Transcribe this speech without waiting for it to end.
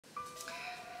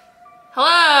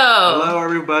Hello! Hello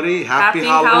everybody, happy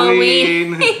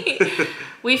Halloween!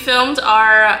 We filmed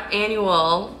our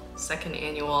second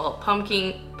annual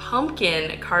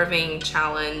pumpkin carving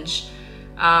challenge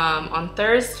on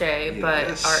Thursday,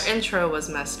 but our intro was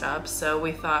messed up, so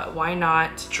we thought, why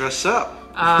not dress up?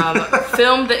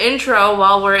 film the intro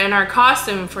while we're in our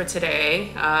costume for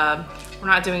today. We're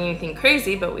not doing anything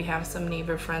crazy, but we have some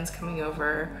neighbor friends coming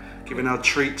over. Giving out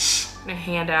treats. We're gonna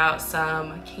hand out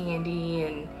some candy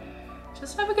and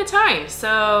just have a good time.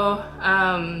 So,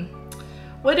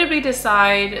 what did we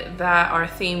decide that our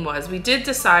theme was? We did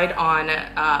decide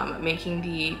on making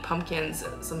the pumpkins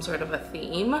some sort of a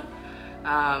theme.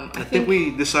 I think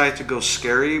we decided to go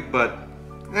scary, but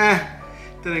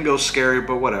didn't go scary,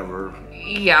 but whatever.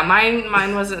 Yeah,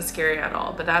 mine wasn't scary at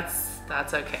all, but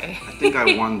that's okay. I think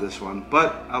I won this one,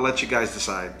 but I'll let you guys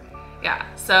decide. Yeah,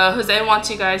 so Jose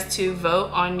wants you guys to vote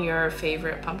on your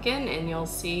favorite pumpkin, and you'll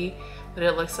see what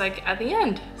it looks like at the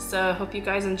end. So I hope you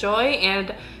guys enjoy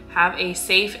and have a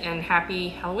safe and happy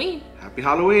Halloween. Happy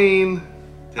Halloween.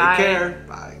 Bye. Take care.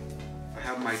 Bye. I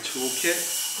have my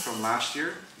toolkit from last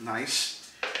year. Nice.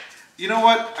 You know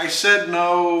what? I said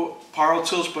no Paro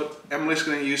tools, but Emily's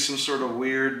going to use some sort of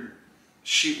weird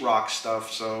sheetrock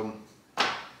stuff, so.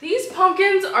 These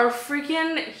pumpkins are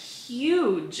freaking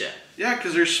huge. Yeah,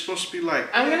 because they're supposed to be like.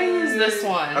 I'm going to use this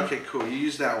one. Okay, cool. You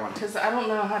use that one. Because I don't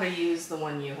know how to use the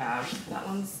one you have. That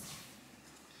one's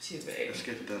too big. Let's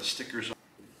get the stickers on.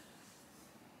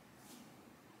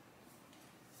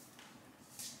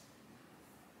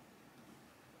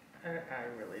 I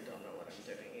really don't know what I'm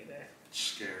doing either.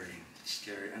 Scary,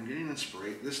 scary. I'm getting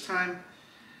inspired. This time,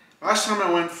 last time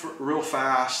I went real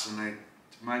fast and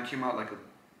mine came out like a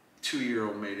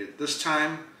 2-year-old made it. This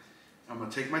time, I'm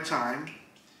gonna take my time.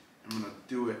 I'm gonna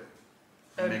do it.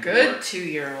 A good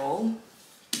 2-year-old.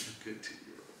 A good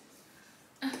 2-year-old.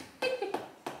 Let me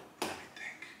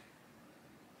think.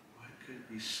 What could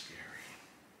be scary?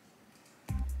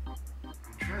 I'm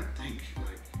trying to think,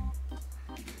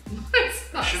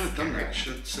 I should have done that. I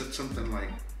should have said something like,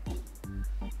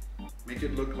 make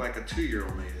it look like a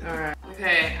 2-year-old made it. Alright.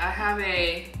 Okay, I have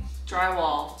a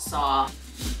drywall saw.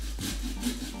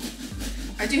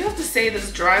 I do have to say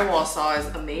this drywall saw is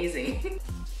amazing.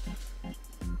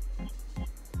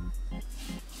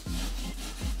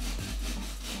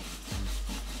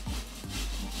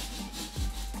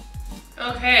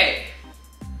 Okay.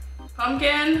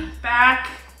 Pumpkin, back,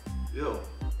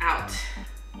 out.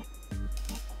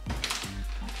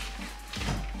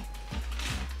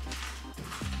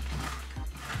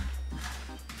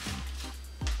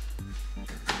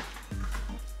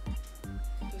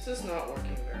 This is not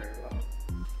working very well.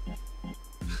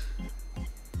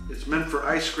 It's meant for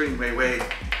ice cream, Wei Wei.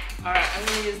 Alright, I'm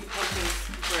gonna use the pumpkin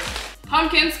scooper.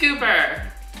 Pumpkin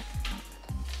scooper!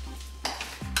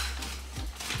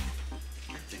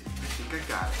 I think I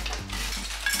got it.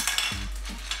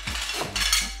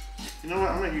 You know what?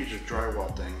 I'm gonna use your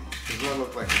drywall thing. Because that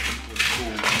looked like it was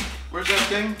cool. Where's that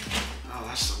thing? Oh,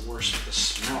 that's the worst with the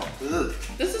smell. Ugh.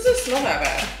 This doesn't smell that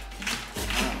bad.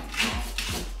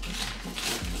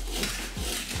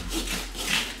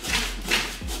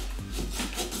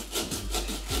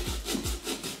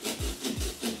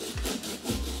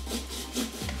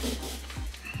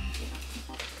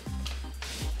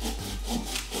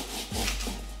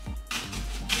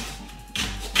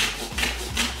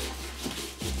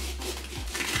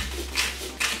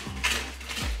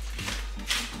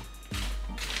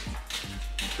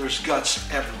 There's guts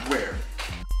everywhere.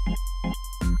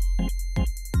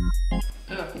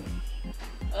 Ugh.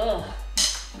 Ugh.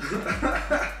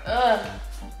 Ugh.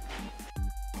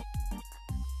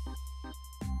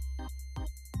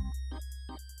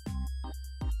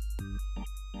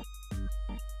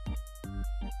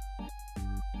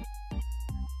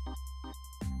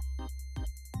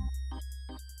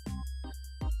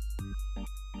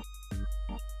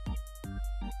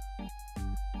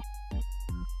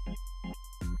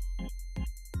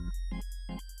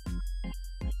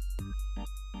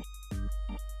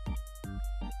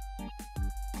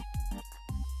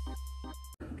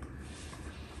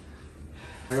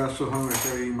 I got so hungry I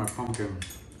started eating my pumpkin.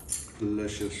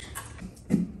 Delicious.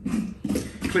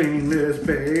 Clean this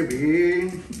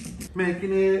baby.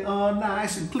 Making it all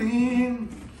nice and clean.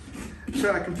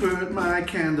 So I can put my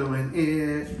candle in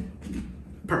it.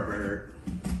 Pervert.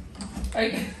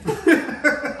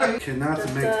 Cannot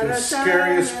make the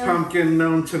scariest pumpkin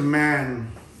known to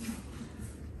man.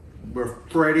 Where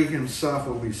Freddy himself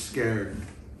will be scared.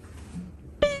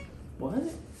 What?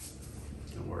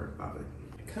 Don't worry about it.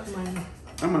 Cut mine.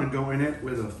 I'm gonna go in it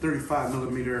with a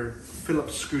 35mm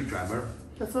Phillips screwdriver.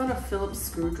 That's not a Phillips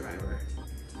screwdriver.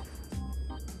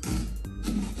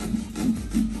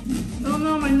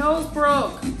 nose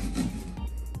broke.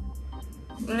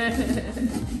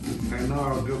 I know,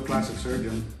 I'll do a plastic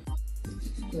surgeon.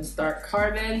 I'm gonna start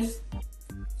carving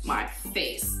my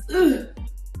face. Ugh.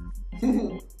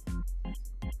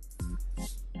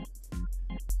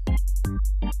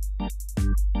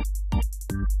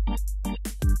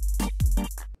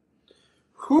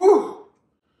 Whew.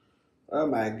 Oh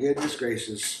my goodness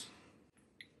gracious.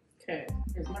 Okay,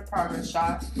 here's my progress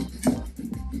shot.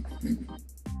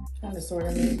 Kind of, sort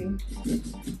of, maybe.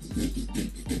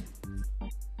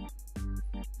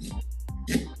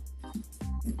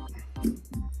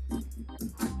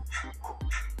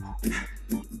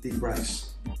 Deep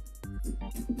breaths.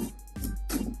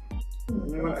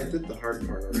 You know what? I did the hard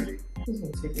part already. This is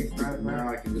gonna take you forever. Now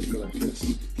I can just go like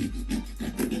this.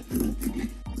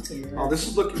 Yeah. Oh, this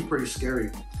is looking pretty scary.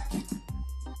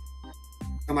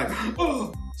 I'm like,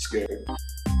 oh, scared.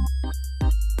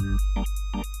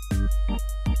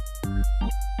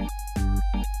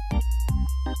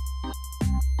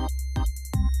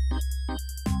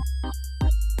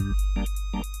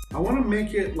 I want to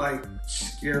make it like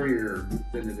scarier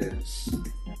than it is.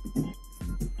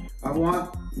 I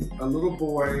want a little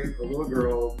boy or little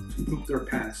girl to poop their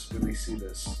pants when they see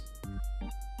this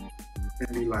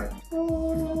and be like,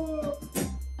 oh.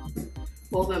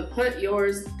 Well, then put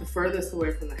yours the furthest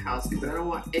away from the house because I don't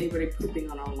want anybody pooping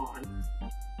on our lawn.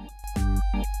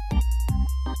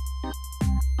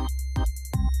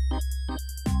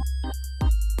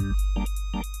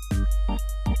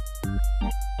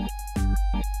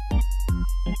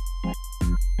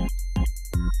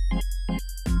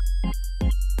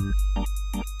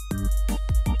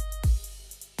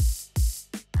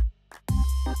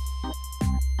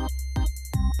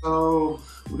 So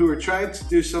we were trying to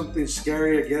do something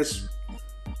scary. I guess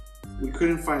we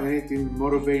couldn't find anything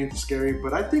motivating to scary,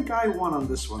 but I think I won on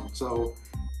this one. So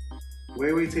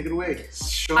Wei, take it away.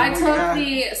 Show I me took what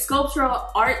you got. the sculptural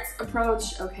arts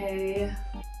approach, okay?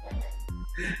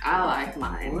 I like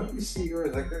mine. Let me see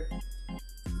yours. Like that.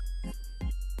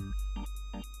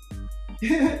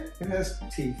 It has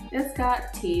teeth. It's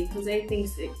got teeth. Jose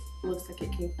thinks it looks like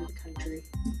it came from the country.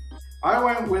 I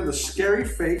went with a scary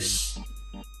face,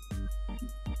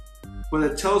 but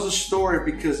it tells a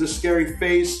story because this scary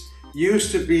face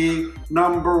used to be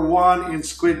 #1 in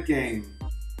Squid Game.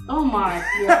 Oh my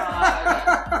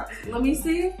god. Let me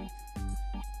see.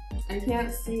 I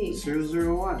can't see.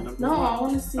 001. #1. No, I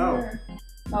want to see Oh. her.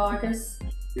 Oh, I guess.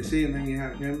 You see, and then you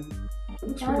have him. It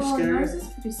looks pretty Oh, scary. yours is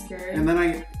pretty scary. And then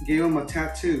I gave him a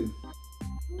tattoo.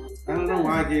 I don't know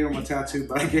why I gave him a tattoo,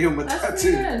 but I gave him a That's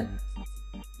tattoo. pretty good.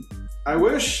 I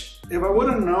wish, if I would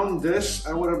have known this,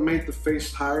 I would have made the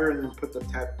face higher and then put the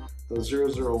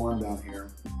 001 down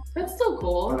here. That's still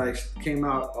cool. But I came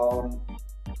out,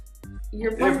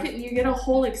 You're pumpkin, you get a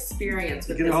whole experience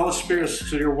you with get this a whole pumpkin. experience.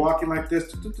 So you're walking like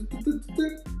this.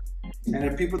 And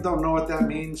if people don't know what that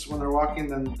means when they're walking,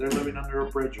 then they're living under a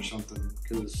bridge or something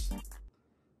because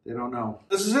they don't know.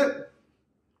 This is it.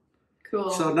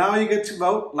 Cool. So now you get to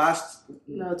vote.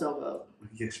 No, don't vote.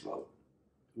 Yes, vote.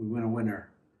 We win a winner.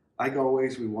 Like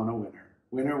always, we want a winner.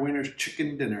 Winner, winner's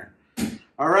chicken dinner.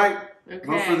 All right. Okay.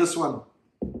 Vote for this one.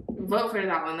 Vote for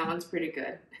that one. That one's pretty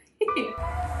good.